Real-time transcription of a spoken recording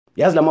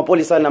Yazi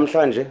lamapolisa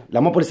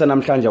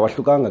namhlanje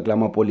awahlukanga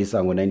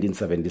kulamapolisa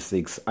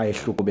ngo1976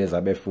 ayehlukubeza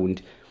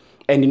abefundi.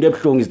 And into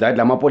ebuhlungu is that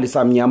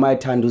lamapolisa amnyama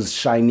ayathanda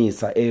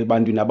uzishayinisa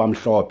ebantwini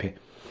abamhlophe.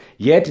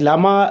 Yet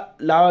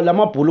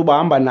lamabhulu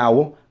bahamba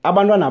nawo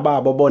abantwana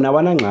babo bona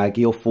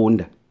abanangxaki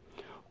yofunda.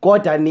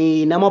 Kodwa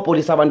ni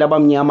namapolisa abantu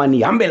abamnyama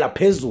nihambela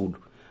phezulu.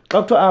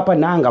 Xa kuthiwa apha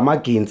nanga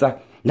amaginsa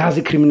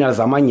nazi criminals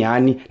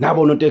amanyani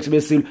nabo noteksi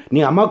besilwe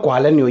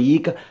ningamagwala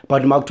niyoyika,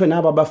 but makuthiwe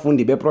naba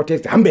abafundi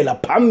beprotest hambela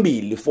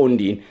phambili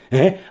fondini,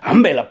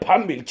 hambela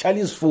phambili tshala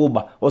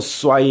izifuba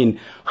osiswayini,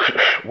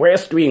 we're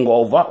doing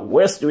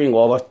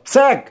over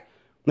check,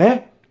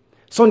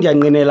 so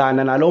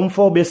ndiyanqinelana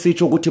nalomfo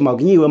besitsho ukuthi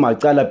Makunyiwe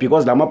Macala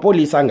because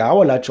lamapolisa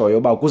ngawo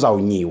lajoyo ba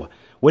kuzawunyiwa.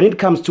 When it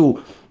comes to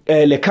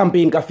le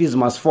campaign ka Fees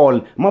Must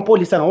Fall,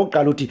 amapolisa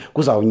ngawoqala uthi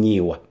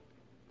kuzawunyiwa.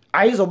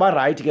 Ayizoba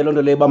right ke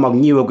lonto leba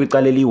Makunyiwe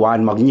kwicala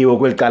eli1 Makunyiwe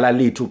kwelicala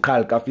lethu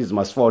qhal ka Fees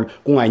Must Fall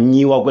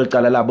kunganyiwa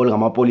kwelicala labo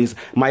ngamapolisa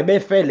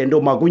mayibefe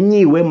lento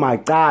Makunyiwe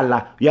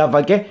Macala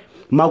uyava ke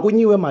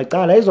Makunyiwe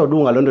Macala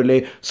izolunga lonto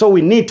le. So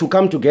we need to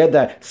come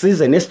together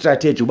size ne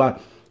strategy uba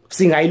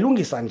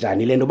singayilungisa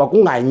njani lento ba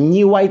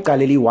kunganyiwa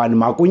icala eli1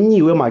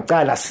 Makunyiwe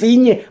Macala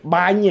sinye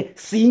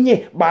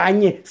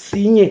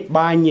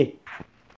banye